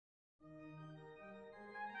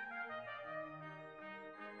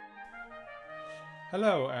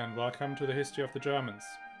Hello and welcome to the History of the Germans,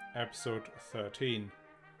 episode 13,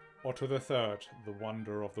 Otto III, the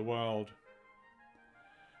Wonder of the World.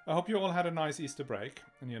 I hope you all had a nice Easter break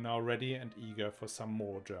and you're now ready and eager for some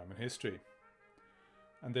more German history.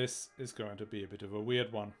 And this is going to be a bit of a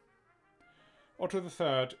weird one. Otto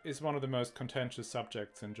III is one of the most contentious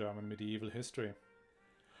subjects in German medieval history.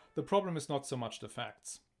 The problem is not so much the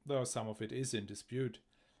facts, though some of it is in dispute.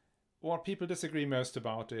 What people disagree most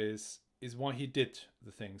about is why he did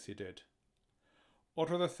the things he did.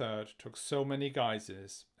 Otto III took so many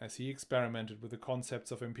guises as he experimented with the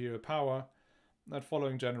concepts of imperial power that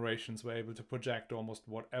following generations were able to project almost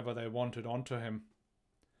whatever they wanted onto him.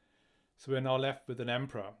 So we're now left with an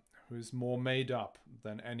emperor who is more made up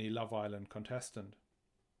than any Love Island contestant.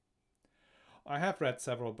 I have read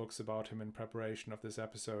several books about him in preparation of this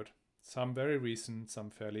episode, some very recent,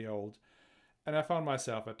 some fairly old, and I found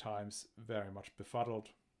myself at times very much befuddled.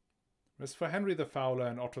 As for Henry the Fowler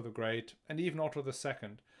and Otto the Great, and even Otto II,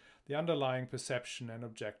 the underlying perception and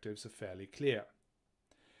objectives are fairly clear.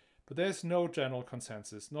 But there is no general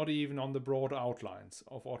consensus, not even on the broad outlines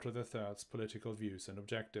of Otto III's political views and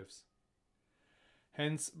objectives.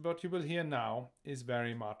 Hence, what you will hear now is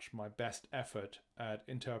very much my best effort at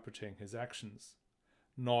interpreting his actions,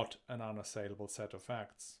 not an unassailable set of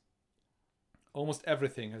facts. Almost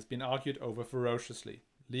everything has been argued over ferociously,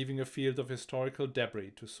 leaving a field of historical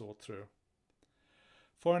debris to sort through.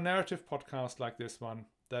 For a narrative podcast like this one,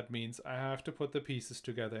 that means I have to put the pieces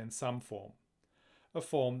together in some form, a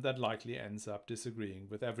form that likely ends up disagreeing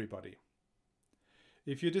with everybody.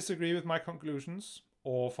 If you disagree with my conclusions,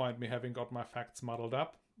 or find me having got my facts muddled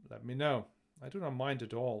up, let me know. I do not mind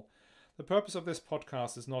at all. The purpose of this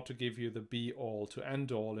podcast is not to give you the be-all to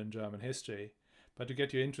end-all in German history, but to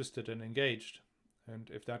get you interested and engaged.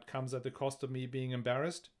 And if that comes at the cost of me being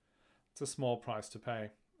embarrassed, it's a small price to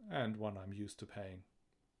pay, and one I'm used to paying.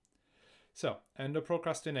 So, end of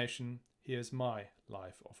procrastination, here's my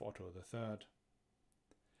life of Otto III.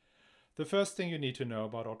 The first thing you need to know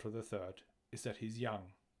about Otto III is that he's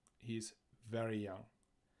young. He's very young.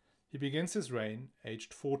 He begins his reign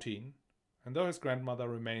aged 14, and though his grandmother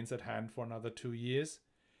remains at hand for another 2 years,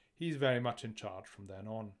 he's very much in charge from then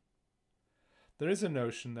on. There is a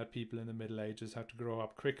notion that people in the Middle Ages had to grow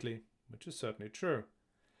up quickly, which is certainly true.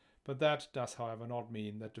 But that does, however, not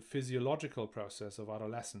mean that the physiological process of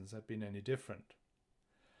adolescence had been any different.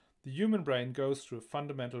 The human brain goes through a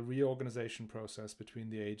fundamental reorganization process between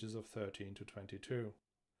the ages of 13 to 22.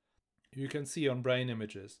 You can see on brain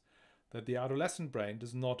images that the adolescent brain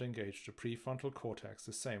does not engage the prefrontal cortex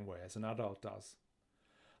the same way as an adult does.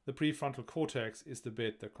 The prefrontal cortex is the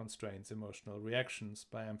bit that constrains emotional reactions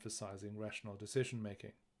by emphasizing rational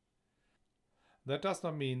decision-making. That does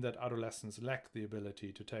not mean that adolescents lack the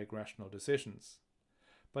ability to take rational decisions,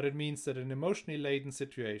 but it means that in emotionally laden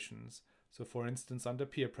situations, so for instance under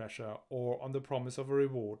peer pressure or on the promise of a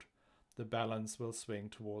reward, the balance will swing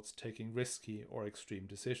towards taking risky or extreme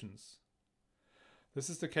decisions. This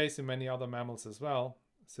is the case in many other mammals as well,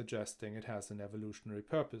 suggesting it has an evolutionary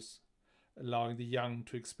purpose, allowing the young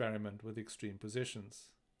to experiment with extreme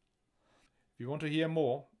positions. If you want to hear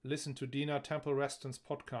more, listen to Dina Temple-Reston's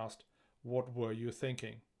podcast, What Were You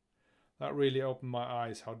Thinking? That really opened my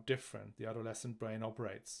eyes how different the adolescent brain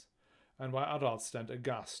operates, and why adults stand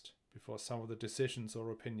aghast before some of the decisions or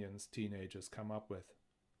opinions teenagers come up with.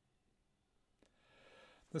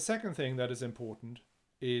 The second thing that is important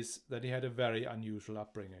is that he had a very unusual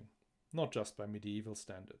upbringing, not just by medieval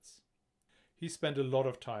standards. He spent a lot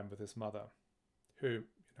of time with his mother, who,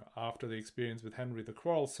 after the experience with Henry the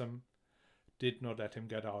Quarrelsome, did not let him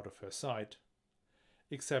get out of her sight,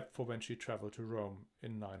 except for when she travelled to Rome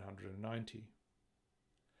in 990.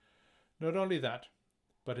 Not only that,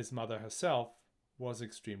 but his mother herself was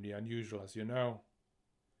extremely unusual, as you know.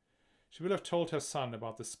 She will have told her son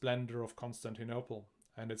about the splendour of Constantinople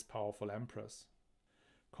and its powerful emperors.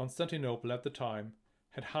 Constantinople at the time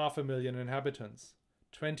had 500,000 inhabitants,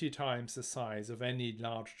 20 times the size of any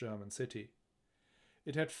large German city.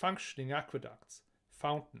 It had functioning aqueducts,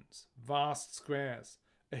 fountains, vast squares,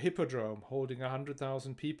 a hippodrome holding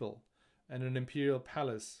 100,000 people, and an imperial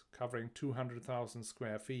palace covering 200,000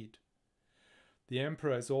 square feet. The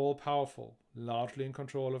emperor is all-powerful, largely in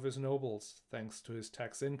control of his nobles, thanks to his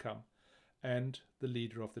tax income, and the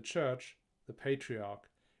leader of the church, the patriarch,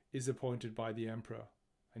 is appointed by the emperor,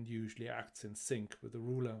 and usually acts in sync with the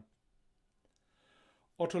ruler.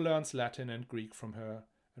 Otto learns Latin and Greek from her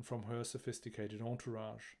and from her sophisticated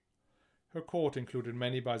entourage. Her court included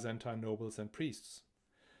many Byzantine nobles and priests,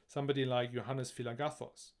 somebody like Johannes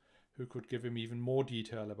Philagathos, who could give him even more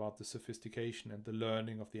detail about the sophistication and the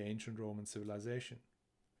learning of the ancient Roman civilization.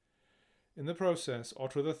 In the process,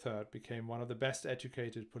 Otto III became one of the best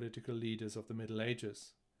educated political leaders of the Middle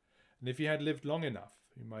Ages, and if he had lived long enough,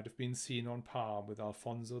 he might have been seen on par with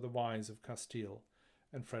Alfonso the Wise of Castile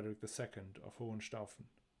and Frederick II of Hohenstaufen.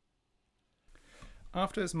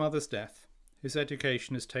 After his mother's death, his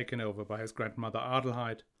education is taken over by his grandmother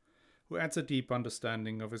Adelheid, who adds a deep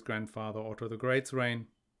understanding of his grandfather Otto the Great's reign.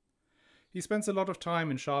 He spends a lot of time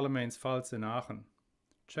in Charlemagne's Pfalz in Aachen.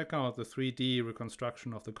 Check out the 3D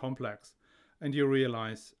reconstruction of the complex, and you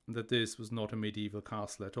realize that this was not a medieval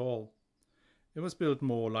castle at all. It was built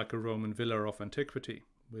more like a Roman villa of antiquity,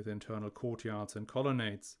 with internal courtyards and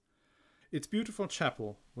colonnades. Its beautiful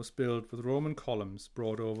chapel was built with Roman columns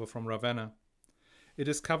brought over from Ravenna. It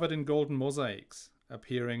is covered in golden mosaics,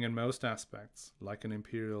 appearing in most aspects like an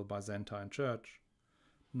imperial Byzantine church,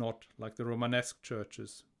 not like the Romanesque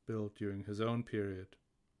churches built during his own period.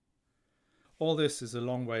 All this is a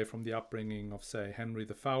long way from the upbringing of, say, Henry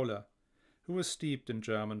the Fowler, who was steeped in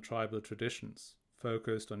German tribal traditions,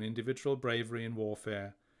 focused on individual bravery in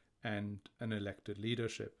warfare and an elected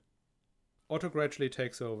leadership. Otto gradually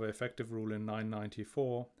takes over effective rule in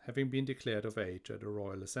 994, having been declared of age at a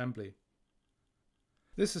royal assembly.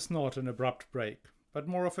 This is not an abrupt break, but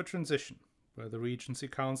more of a transition, where the Regency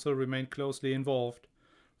Council remained closely involved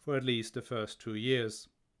for at least the first 2 years.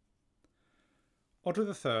 Otto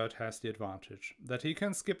III has the advantage that he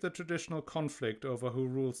can skip the traditional conflict over who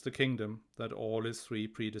rules the kingdom that all his 3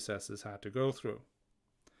 predecessors had to go through.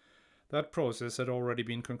 That process had already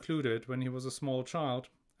been concluded when he was a small child,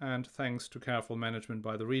 and thanks to careful management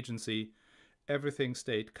by the Regency, everything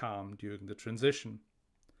stayed calm during the transition.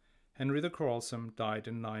 Henry the Quarrelsome died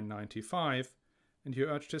in 995, and he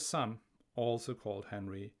urged his son, also called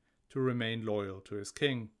Henry, to remain loyal to his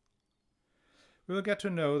king. We will get to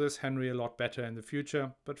know this Henry a lot better in the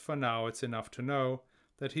future, but for now it's enough to know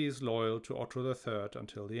that he is loyal to Otto III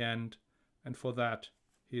until the end, and for that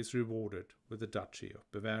he is rewarded with the Duchy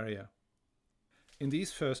of Bavaria. In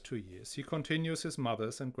these first 2 years he continues his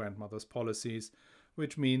mother's and grandmother's policies,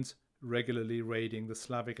 which means regularly raiding the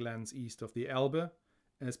Slavic lands east of the Elbe,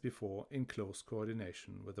 as before in close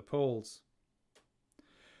coordination with the Poles.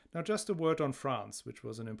 Now just a word on France, which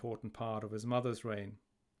was an important part of his mother's reign.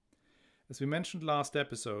 As we mentioned last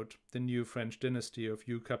episode, the new French dynasty of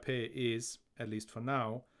Hugh Capet is, at least for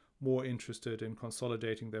now, more interested in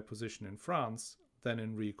consolidating their position in France than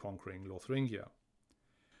in reconquering Lothringia.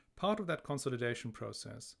 Part of that consolidation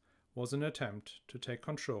process was an attempt to take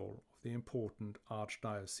control of the important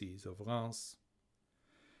Archdiocese of Reims.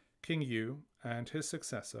 King Hugh and his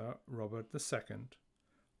successor, Robert II,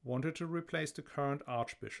 wanted to replace the current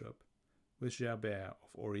archbishop with Gerbert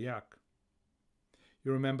of Aurillac.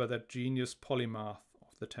 You remember that genius polymath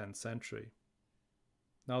of the 10th century.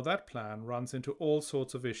 Now that plan runs into all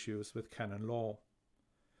sorts of issues with canon law.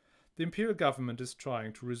 The imperial government is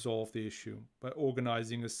trying to resolve the issue by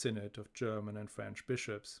organizing a synod of German and French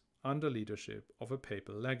bishops under leadership of a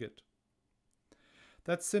papal legate.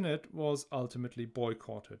 That synod was ultimately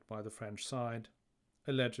boycotted by the French side,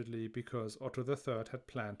 allegedly because Otto III had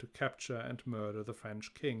planned to capture and murder the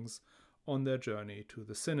French kings on their journey to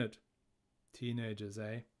the synod. Teenagers,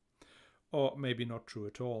 eh? Or maybe not true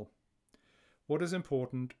at all. What is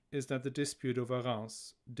important is that the dispute over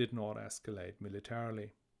Reims did not escalate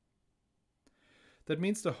militarily. That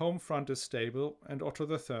means the home front is stable and Otto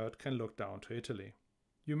III can look down to Italy.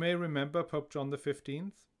 You may remember Pope John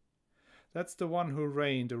XV? That's the one who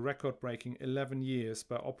reigned a record-breaking 11 years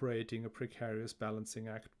by operating a precarious balancing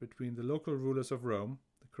act between the local rulers of Rome,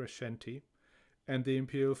 the Crescenti, and the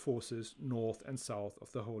imperial forces north and south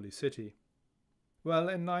of the Holy City. Well,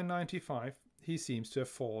 in 995 he seems to have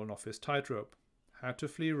fallen off his tightrope, had to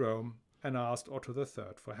flee Rome, and asked Otto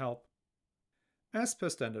III for help. As per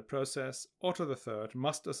standard process, Otto III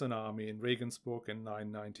musters an army in Regensburg in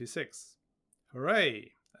 996.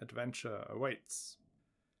 Hooray! Adventure awaits.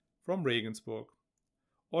 From Regensburg,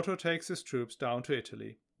 Otto takes his troops down to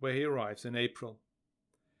Italy, where he arrives in April.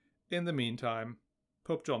 In the meantime,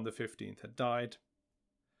 Pope John XV had died.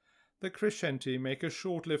 The Crescenti make a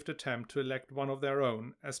short-lived attempt to elect one of their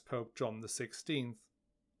own as Pope John XVI.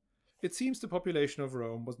 It seems the population of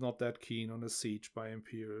Rome was not that keen on a siege by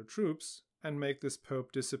imperial troops, and make this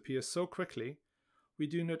pope disappear so quickly, we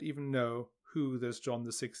do not even know who this John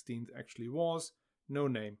XVI actually was, no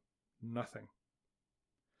name, nothing.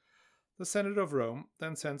 The Senate of Rome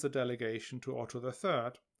then sends a delegation to Otto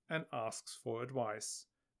III and asks for advice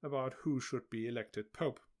about who should be elected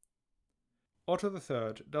pope. Otto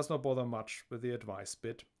III does not bother much with the advice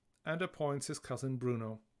bit and appoints his cousin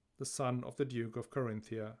Bruno, the son of the Duke of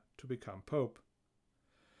Carinthia, to become pope.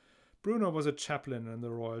 Bruno was a chaplain in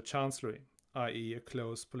the royal chancellery, i.e. a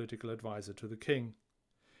close political advisor to the king.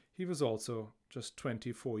 He was also just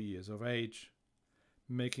 24 years of age,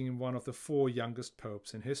 making him one of the 4 youngest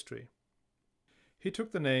popes in history. He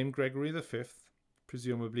took the name Gregory V,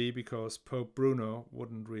 presumably because Pope Bruno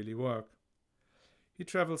wouldn't really work. He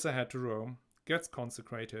travels ahead to Rome, gets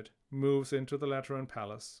consecrated, moves into the Lateran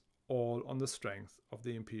Palace, all on the strength of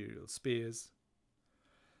the imperial spears.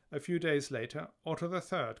 A few days later, Otto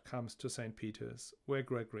III comes to St. Peter's, where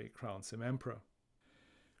Gregory crowns him emperor.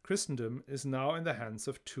 Christendom is now in the hands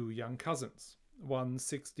of 2 young cousins, one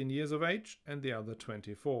 16 years of age and the other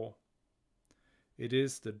 24. It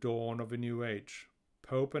is the dawn of a new age,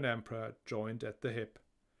 Pope and Emperor joined at the hip,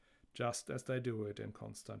 just as they do it in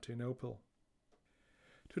Constantinople.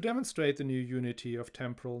 To demonstrate the new unity of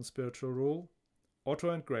temporal and spiritual rule, Otto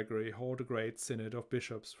and Gregory hold a great synod of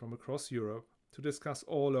bishops from across Europe to discuss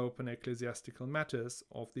all open ecclesiastical matters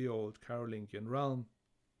of the old Carolingian realm.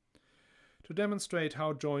 To demonstrate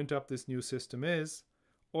how joined up this new system is,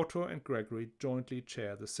 Otto and Gregory jointly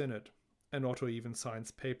chair the synod, and Otto even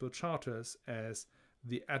signs papal charters as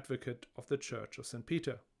the advocate of the Church of St.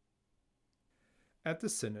 Peter. At the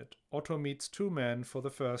synod, Otto meets 2 men for the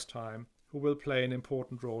first time who will play an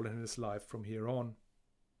important role in his life from here on.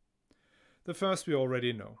 The first we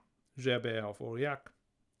already know, Gerbert of Aurillac,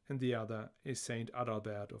 and the other is Saint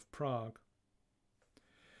Adalbert of Prague.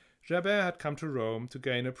 Gerbert had come to Rome to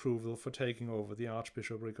gain approval for taking over the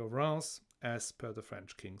Archbishopric of Reims, as per the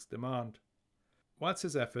French king's demand. Whilst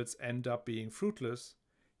his efforts end up being fruitless,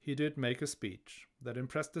 he did make a speech that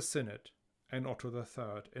impressed the synod and Otto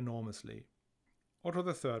III enormously. Otto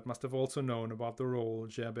III must have also known about the role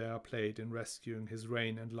Gerbert played in rescuing his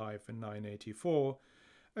reign and life in 984,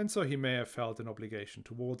 and so he may have felt an obligation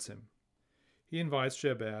towards him. He invites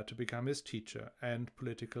Gerbert to become his teacher and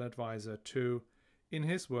political advisor to, in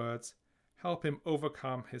his words, help him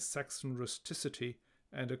overcome his Saxon rusticity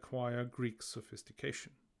and acquire Greek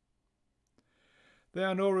sophistication. There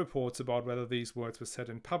are no reports about whether these words were said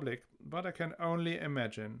in public, but I can only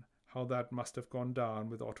imagine how that must have gone down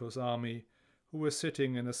with Otto's army, who were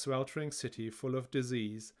sitting in a sweltering city full of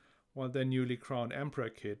disease, while their newly crowned emperor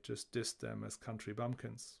kid just dissed them as country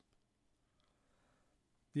bumpkins.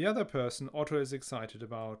 The other person Otto is excited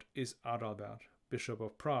about is Adalbert, Bishop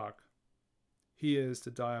of Prague. He is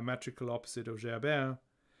the diametrical opposite of Gerbert.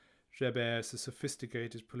 Gerbert is a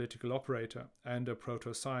sophisticated political operator and a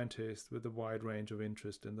proto-scientist with a wide range of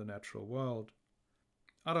interest in the natural world.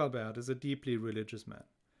 Adalbert is a deeply religious man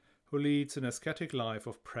who leads an ascetic life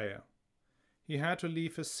of prayer. He had to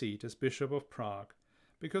leave his seat as Bishop of Prague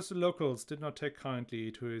because the locals did not take kindly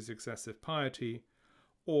to his excessive piety,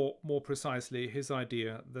 or more precisely his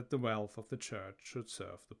idea that the wealth of the church should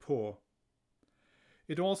serve the poor.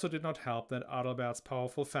 It also did not help that Adalbert's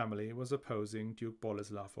powerful family was opposing Duke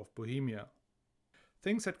Boleslav of Bohemia.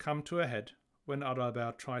 Things had come to a head when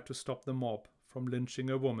Adalbert tried to stop the mob from lynching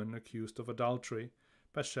a woman accused of adultery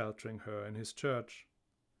by sheltering her in his church.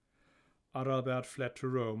 Adalbert fled to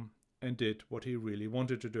Rome and did what he really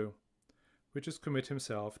wanted to do, which is commit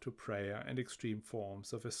himself to prayer and extreme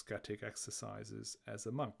forms of ascetic exercises as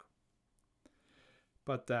a monk.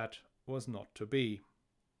 But that was not to be.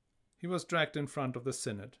 He was dragged in front of the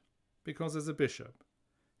synod, because as a bishop,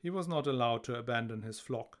 he was not allowed to abandon his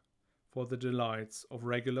flock for the delights of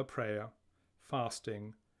regular prayer,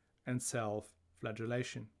 fasting, and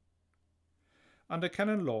self-flagellation. Under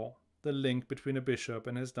canon law, the link between a bishop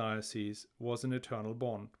and his diocese was an eternal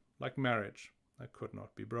bond, like marriage, that could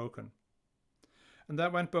not be broken. And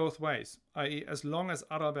that went both ways, i.e., as long as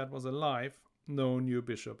Adalbert was alive, no new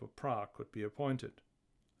bishop of Prague could be appointed.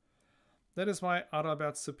 That is why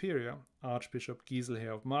Adalbert's superior, Archbishop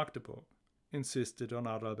Giselher of Magdeburg, insisted on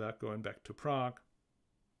Adalbert going back to Prague.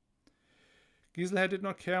 Giselher did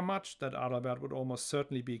not care much that Adalbert would almost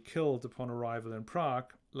certainly be killed upon arrival in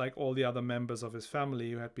Prague, like all the other members of his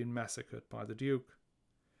family who had been massacred by the Duke.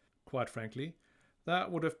 Quite frankly,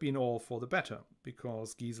 that would have been all for the better,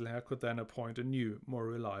 because Giselher could then appoint a new, more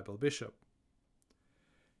reliable bishop.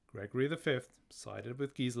 Gregory V sided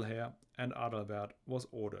with Giselher, and Adalbert was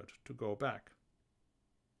ordered to go back.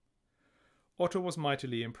 Otto was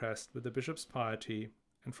mightily impressed with the bishop's piety,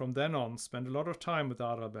 and from then on spent a lot of time with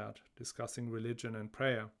Adalbert discussing religion and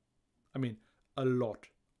prayer. I mean, a lot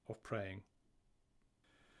of praying.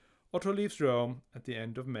 Otto leaves Rome at the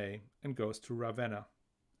end of May and goes to Ravenna,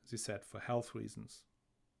 as he said, for health reasons.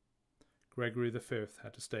 Gregory V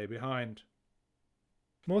had to stay behind.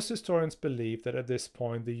 Most historians believe that at this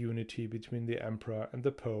point the unity between the emperor and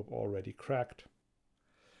the pope already cracked.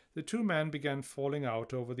 The 2 men began falling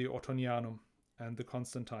out over the Ottonianum and the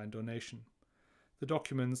Constantine donation. the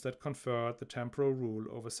documents that conferred the temporal rule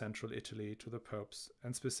over central Italy to the popes,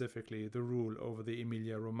 and specifically the rule over the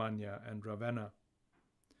Emilia-Romagna and Ravenna.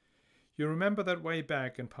 You remember that way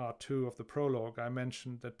back in part 2 of the prologue I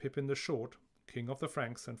mentioned that Pippin the Short, king of the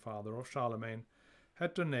Franks and father of Charlemagne,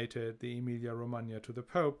 had donated the Emilia-Romagna to the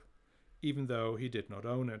Pope, even though he did not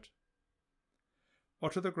own it.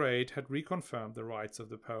 Otto the Great had reconfirmed the rights of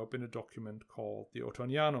the Pope in a document called the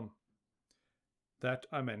Ottonianum. That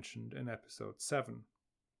I mentioned in episode 7.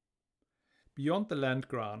 Beyond the land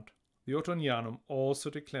grant, the Ottonianum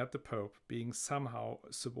also declared the Pope being somehow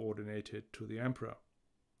subordinated to the Emperor.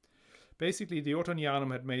 Basically, the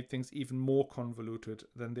Ottonianum had made things even more convoluted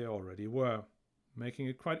than they already were, making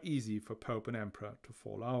it quite easy for Pope and Emperor to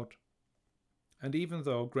fall out. And even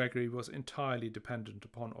though Gregory was entirely dependent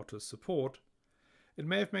upon Otto's support, it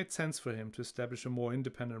may have made sense for him to establish a more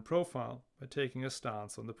independent profile by taking a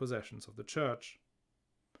stance on the possessions of the Church.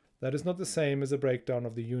 That is not the same as a breakdown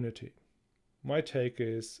of the unity. My take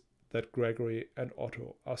is that Gregory and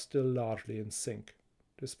Otto are still largely in sync,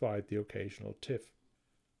 despite the occasional tiff.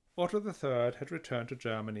 Otto III had returned to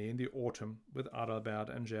Germany in the autumn with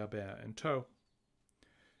Adalbert and Gerbert in tow.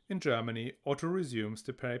 In Germany, Otto resumes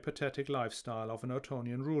the peripatetic lifestyle of an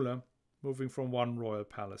Ottonian ruler, moving from one royal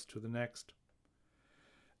palace to the next.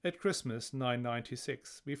 At Christmas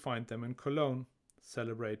 996, we find them in Cologne,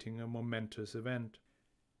 celebrating a momentous event.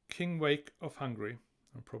 King Wake of Hungary,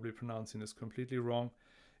 I'm probably pronouncing this completely wrong,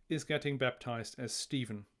 is getting baptized as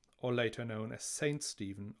Stephen, or later known as Saint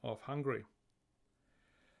Stephen of Hungary.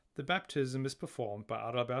 The baptism is performed by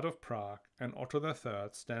Adalbert of Prague, and Otto III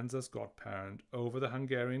stands as godparent over the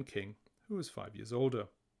Hungarian king, who is 5 years older.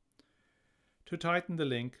 To tighten the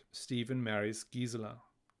link, Stephen marries Gisela,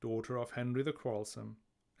 daughter of Henry the Quarrelsome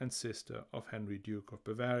and sister of Henry Duke of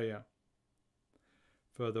Bavaria.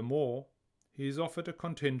 Furthermore, he is offered a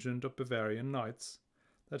contingent of Bavarian knights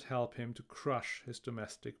that help him to crush his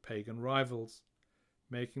domestic pagan rivals,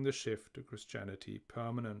 making the shift to Christianity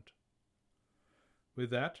permanent. With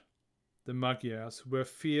that, the Magyars, who were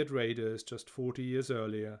feared raiders just 40 years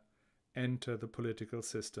earlier, enter the political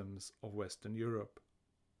systems of Western Europe.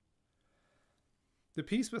 The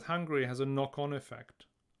peace with Hungary has a knock-on effect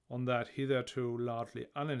on that hitherto largely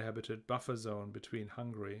uninhabited buffer zone between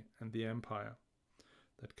Hungary and the Empire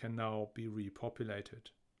that can now be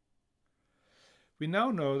repopulated. We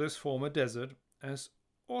now know this former desert as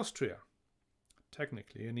Austria.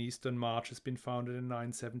 Technically, an eastern march has been founded in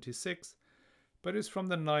 976, but it's from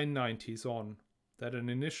the 990s on that an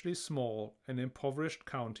initially small and impoverished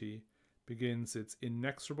county begins its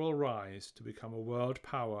inexorable rise to become a world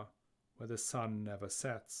power where the sun never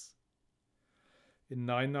sets. In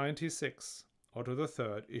 996, Otto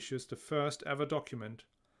III issues the first ever document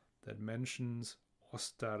that mentions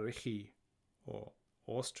Österreich, or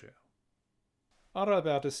Austria.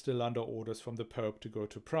 Adalbert is still under orders from the Pope to go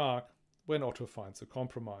to Prague when Otto finds a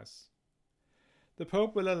compromise. The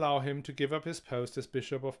Pope will allow him to give up his post as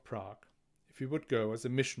Bishop of Prague if he would go as a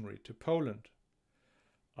missionary to Poland.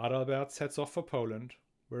 Adalbert sets off for Poland,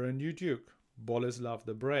 where a new duke, Boleslav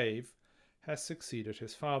the Brave, has succeeded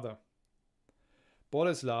his father.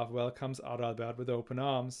 Boleslav welcomes Adalbert with open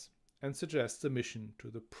arms and suggests a mission to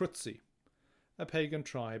the Prutsi, a pagan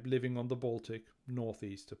tribe living on the Baltic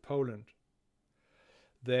northeast of Poland.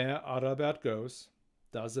 There Adalbert goes,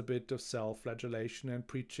 does a bit of self-flagellation and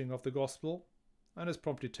preaching of the gospel, and is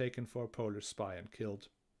promptly taken for a Polish spy and killed.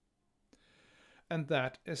 And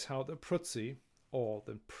that is how the Prutsi, or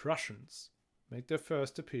the Prussians, make their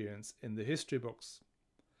first appearance in the history books,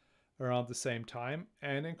 around the same time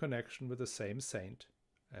and in connection with the same saint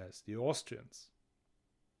as the Austrians.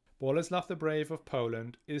 Boleslav the Brave of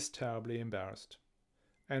Poland is terribly embarrassed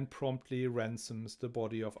and promptly ransoms the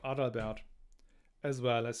body of Adalbert, as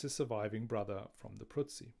well as his surviving brother from the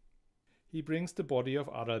Prutsi. He brings the body of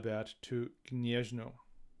Adalbert to Gniezno.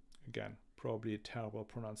 Again, probably a terrible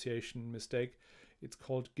pronunciation mistake. It's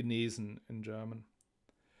called Gnesen in German,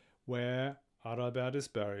 where Adalbert is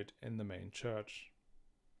buried in the main church.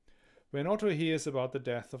 When Otto hears about the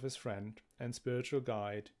death of his friend and spiritual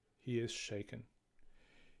guide, he is shaken.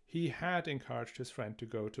 He had encouraged his friend to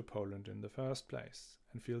go to Poland in the first place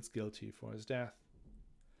and feels guilty for his death.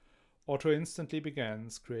 Otto instantly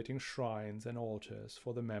begins creating shrines and altars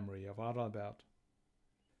for the memory of Adalbert.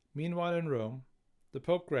 Meanwhile in Rome, the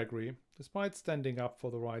Pope Gregory, despite standing up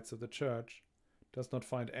for the rights of the Church, does not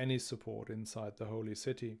find any support inside the Holy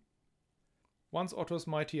City. Once Otto's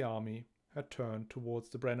mighty army had turned towards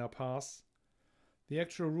the Brenner Pass, the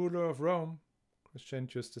actual ruler of Rome,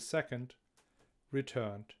 Crescentius II,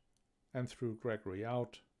 returned and threw Gregory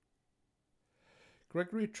out.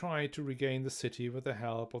 Gregory tried to regain the city with the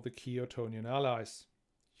help of the key Ottonian allies,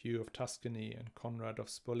 Hugh of Tuscany and Conrad of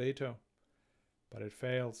Spoleto, but it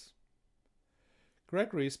fails.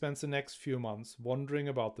 Gregory spends the next few months wandering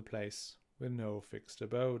about the place with no fixed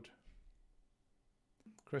abode.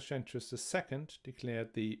 Crescentius II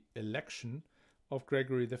declared the election of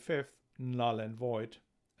Gregory V null and void,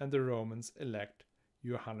 and the Romans elect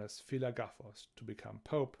Johannes Philagathos to become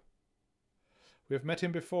pope. We have met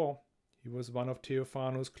him before. He was one of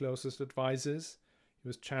Theophanos' closest advisors, he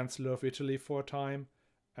was Chancellor of Italy for a time,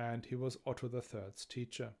 and he was Otto III's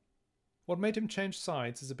teacher. What made him change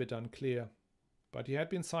sides is a bit unclear, but he had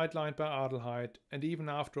been sidelined by Adelheid, and even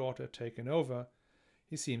after Otto had taken over,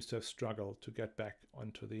 he seems to have struggled to get back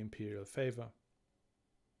onto the imperial favor.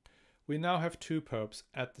 We now have two popes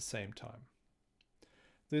at the same time.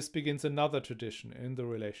 This begins another tradition in the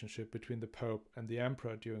relationship between the pope and the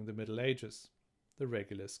emperor during the Middle Ages, the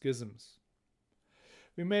regular schisms.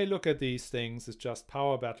 We may look at these things as just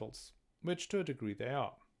power battles, which to a degree they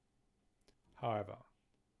are. However,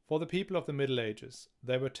 for the people of the Middle Ages,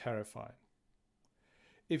 they were terrifying.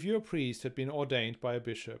 If your priest had been ordained by a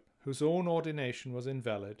bishop whose own ordination was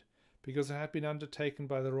invalid because it had been undertaken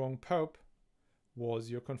by the wrong pope,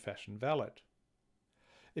 was your confession valid?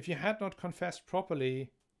 If you had not confessed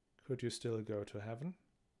properly, could you still go to heaven?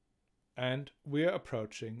 And we are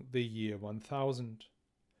approaching the year 1000,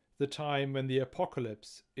 the time when the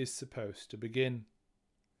apocalypse is supposed to begin.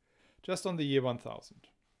 Just on the year 1000,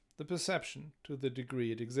 the perception, to the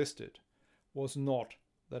degree it existed, was not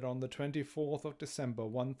that on the 24th of December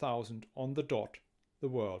 1000 on the dot, the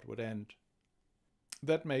world would end.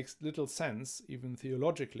 That makes little sense, even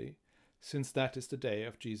theologically, since that is the day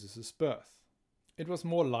of Jesus' birth. It was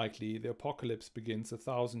more likely the apocalypse begins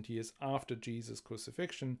 1,000 years after Jesus'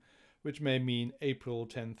 crucifixion, which may mean April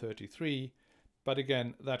 1033, but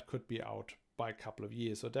again, that could be out by a couple of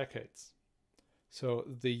years or decades. So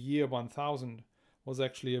the year 1000 was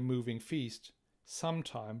actually a moving feast,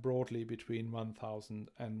 sometime broadly between 1000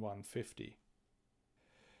 and 150.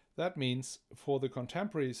 That means for the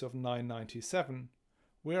contemporaries of 997,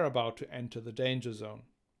 we are about to enter the danger zone,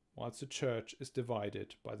 whilst the church is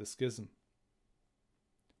divided by the schism.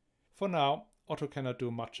 For now, Otto cannot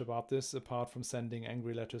do much about this apart from sending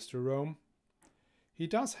angry letters to Rome. He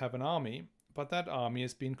does have an army, but that army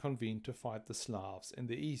has been convened to fight the Slavs in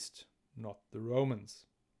the east, not the Romans.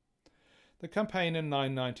 The campaign in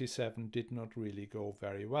 997 did not really go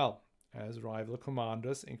very well, as rival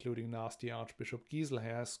commanders, including nasty Archbishop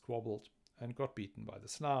Giselher, squabbled and got beaten by the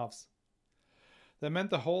Slavs. That meant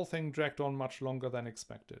the whole thing dragged on much longer than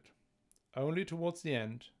expected. Only towards the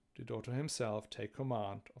end did Otto himself take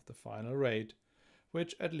command of the final raid,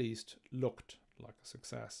 which at least looked like a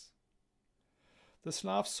success. The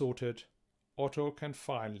Slavs sorted, Otto can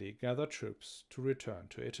finally gather troops to return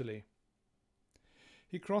to Italy.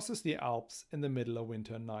 He crosses the Alps in the middle of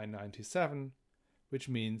winter 997, which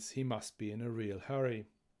means he must be in a real hurry.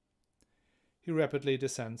 He rapidly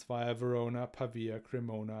descends via Verona, Pavia,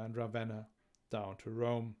 Cremona and Ravenna down to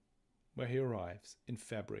Rome, where he arrives in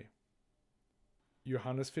February.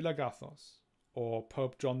 Johannes Philagathos, or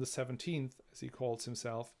Pope John XVII as he calls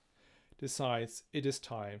himself, decides it is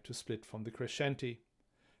time to split from the Crescenti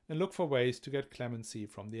and look for ways to get clemency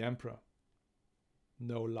from the emperor.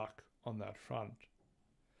 No luck on that front.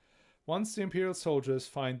 Once the imperial soldiers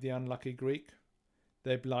find the unlucky Greek,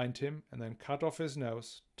 they blind him and then cut off his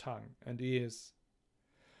nose, tongue and ears.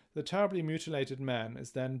 The terribly mutilated man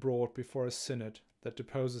is then brought before a synod that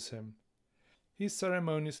deposes him. He is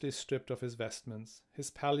ceremoniously stripped of his vestments, his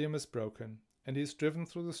pallium is broken, and he is driven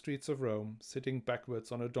through the streets of Rome, sitting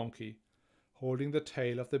backwards on a donkey, holding the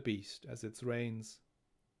tail of the beast as its reins.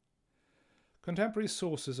 Contemporary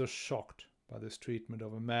sources are shocked by this treatment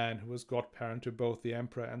of a man who was godparent to both the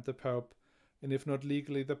emperor and the pope, and if not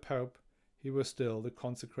legally the pope, he was still the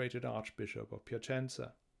consecrated archbishop of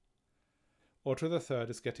Piacenza. Otto III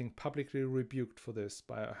is getting publicly rebuked for this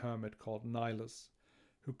by a hermit called Nilus,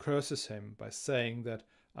 who curses him by saying that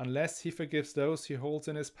unless he forgives those he holds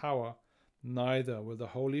in his power, neither will the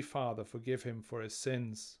Holy Father forgive him for his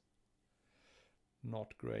sins.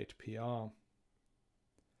 Not great PR.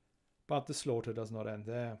 But the slaughter does not end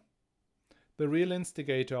there. The real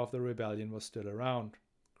instigator of the rebellion was still around,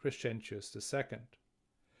 Crescentius II.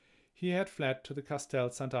 He had fled to the Castel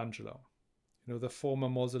Sant'Angelo, the former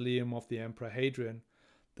mausoleum of the Emperor Hadrian,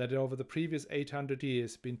 that over the previous 800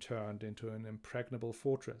 years been turned into an impregnable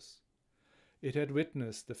fortress. It had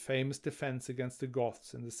witnessed the famous defense against the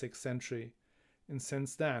Goths in the 6th century, and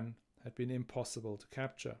since then had been impossible to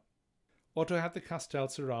capture. Otto had the castle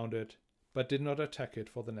surrounded, but did not attack it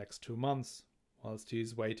for the next 2 months, whilst he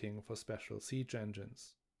is waiting for special siege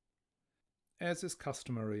engines. As is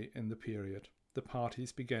customary in the period, the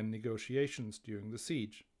parties began negotiations during the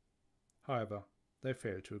siege. However, they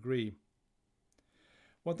failed to agree.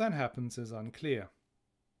 What then happens is unclear.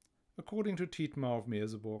 According to Tietmar of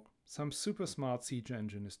Merseburg, some super smart siege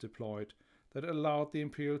engine is deployed that allowed the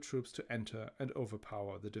imperial troops to enter and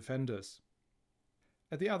overpower the defenders.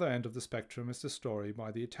 At the other end of the spectrum is the story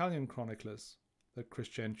by the Italian chroniclers that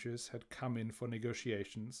Crescentius had come in for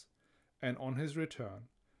negotiations, and on his return,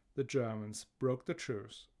 the Germans broke the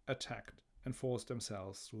truce, attacked, and forced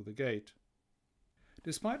themselves through the gate.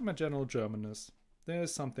 Despite my general Germanness, there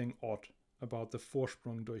is something odd about the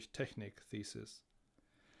Vorsprung durch Technik thesis.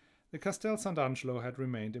 The Castel Sant'Angelo had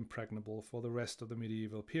remained impregnable for the rest of the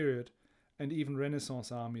medieval period, and even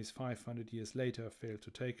Renaissance armies 500 years later failed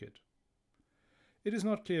to take it. It is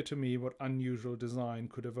not clear to me what unusual design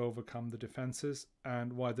could have overcome the defences,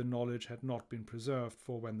 and why the knowledge had not been preserved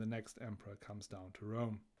for when the next emperor comes down to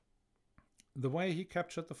Rome. The way he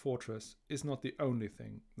captured the fortress is not the only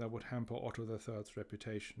thing that would hamper Otto III's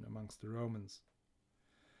reputation amongst the Romans.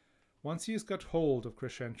 Once he has got hold of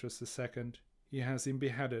Crescentius II, he has him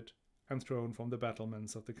beheaded and thrown from the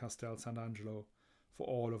battlements of the Castel Sant'Angelo for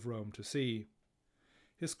all of Rome to see.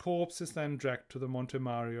 His corpse is then dragged to the Monte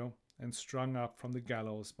Mario and strung up from the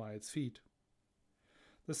gallows by its feet.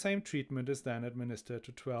 The same treatment is then administered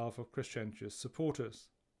to 12 of Crescentius' supporters.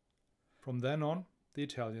 From then on, the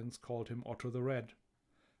Italians called him Otto the Red,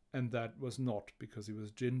 and that was not because he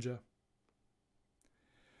was ginger.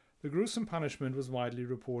 The gruesome punishment was widely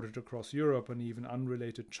reported across Europe, and even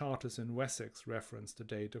unrelated charters in Wessex referenced the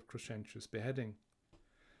date of Crescentius' beheading.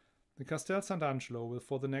 The Castel Sant'Angelo will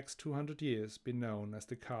for the next 200 years be known as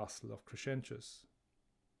the Castle of Crescentius.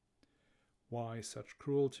 Why such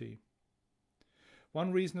cruelty?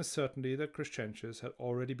 One reason is certainly that Crescentius had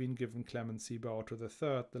already been given clemency by Otto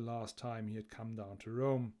III the last time he had come down to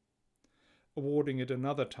Rome. Awarding it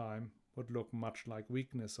another time would look much like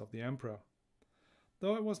weakness of the emperor,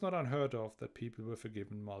 though it was not unheard of that people were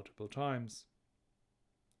forgiven multiple times.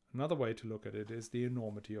 Another way to look at it is the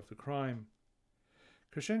enormity of the crime.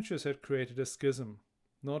 Crescentius had created a schism,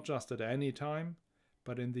 not just at any time,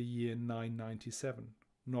 but in the year 997,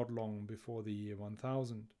 not long before the year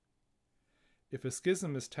 1000. If a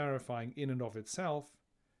schism is terrifying in and of itself,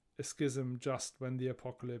 a schism just when the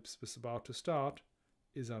apocalypse was about to start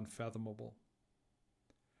is unfathomable.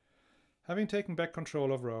 Having taken back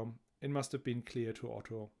control of Rome, it must have been clear to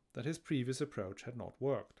Otto that his previous approach had not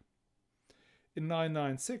worked. In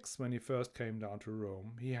 996, when he first came down to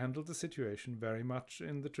Rome, he handled the situation very much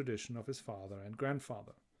in the tradition of his father and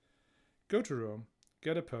grandfather. Go to Rome,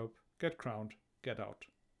 get a pope, get crowned, get out.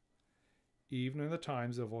 Even in the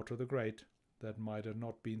times of Otto the Great, that might have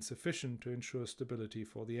not been sufficient to ensure stability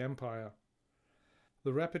for the empire.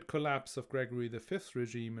 The rapid collapse of Gregory V's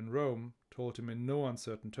regime in Rome told him in no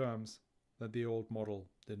uncertain terms that the old model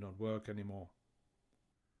did not work anymore.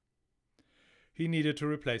 He needed to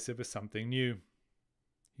replace it with something new.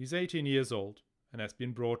 He's 18 years old and has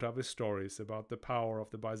been brought up with stories about the power of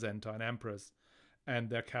the Byzantine emperors and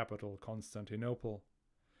their capital, Constantinople.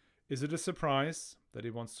 Is it a surprise that he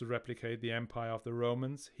wants to replicate the empire of the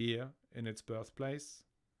Romans here in its birthplace?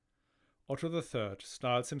 Otto III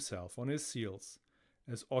styles himself on his seals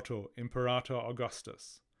as Otto Imperator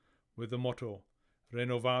Augustus, with the motto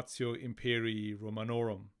Renovatio Imperii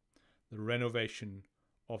Romanorum, the renovation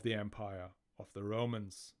of the empire of the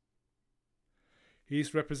Romans. He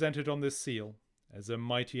is represented on this seal as a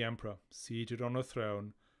mighty emperor seated on a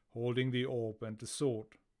throne holding the orb and the sword,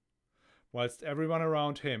 whilst everyone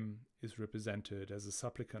around him is represented as a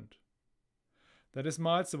supplicant. That is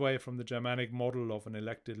miles away from the Germanic model of an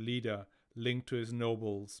elected leader linked to his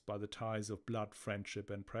nobles by the ties of blood, friendship,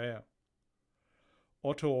 and prayer.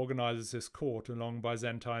 Otto organizes his court along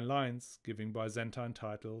Byzantine lines, giving Byzantine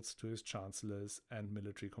titles to his chancellors and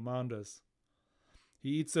military commanders. He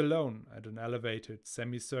eats alone at an elevated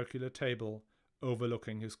semicircular table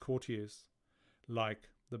overlooking his courtiers, like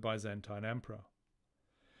the Byzantine emperor.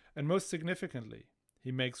 And most significantly,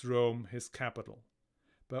 he makes Rome his capital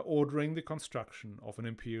by ordering the construction of an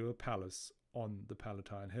imperial palace on the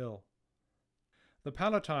Palatine Hill. The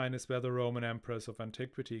Palatine is where the Roman emperors of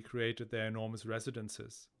antiquity created their enormous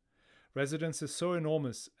residences. Residences so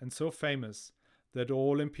enormous and so famous that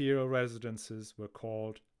all imperial residences were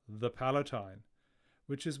called the Palatine,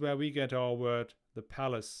 which is where we get our word the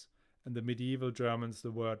palace and the medieval Germans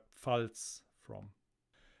the word Pfalz from.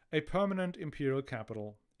 A permanent imperial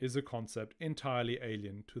capital is a concept entirely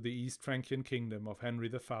alien to the East Frankian kingdom of Henry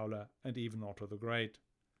the Fowler and even Otto the Great.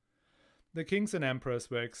 The kings and emperors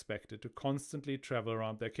were expected to constantly travel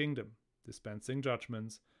around their kingdom, dispensing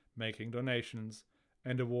judgments, making donations,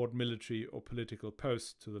 and award military or political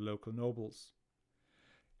posts to the local nobles.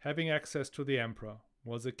 Having access to the emperor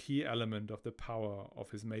was a key element of the power of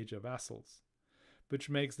his major vassals, which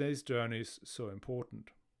makes these journeys so important.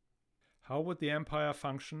 How would the empire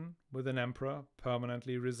function with an emperor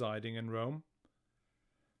permanently residing in Rome?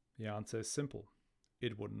 The answer is simple.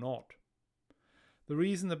 It would not. The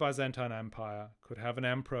reason the Byzantine Empire could have an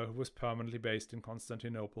emperor who was permanently based in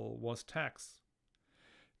Constantinople was tax.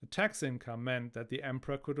 The tax income meant that the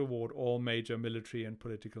emperor could award all major military and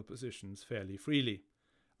political positions fairly freely.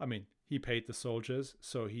 He paid the soldiers,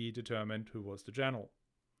 so he determined who was the general.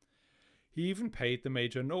 He even paid the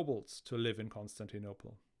major nobles to live in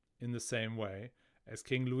Constantinople, in the same way as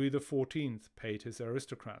King Louis XIV paid his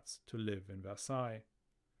aristocrats to live in Versailles.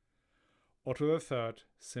 Otto III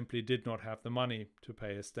simply did not have the money to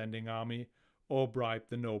pay a standing army or bribe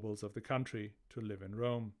the nobles of the country to live in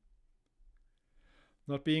Rome.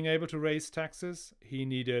 Not being able to raise taxes, he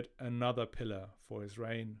needed another pillar for his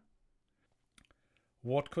reign.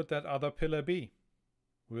 What could that other pillar be?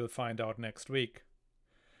 We'll find out next week.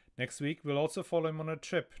 Next week we'll also follow him on a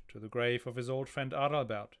trip to the grave of his old friend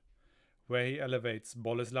Adalbert, where he elevates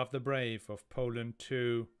Boleslav the Brave of Poland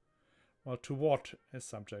to what is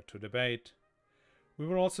subject to debate. We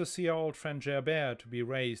will also see our old friend Gerbert to be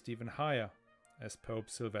raised even higher as Pope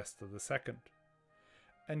Sylvester II.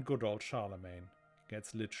 And good old Charlemagne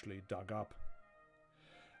gets literally dug up.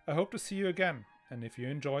 I hope to see you again, and if you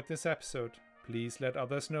enjoyed this episode, please let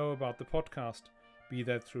others know about the podcast, be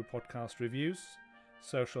that through podcast reviews,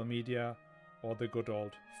 social media, or the good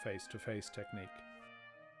old face-to-face technique.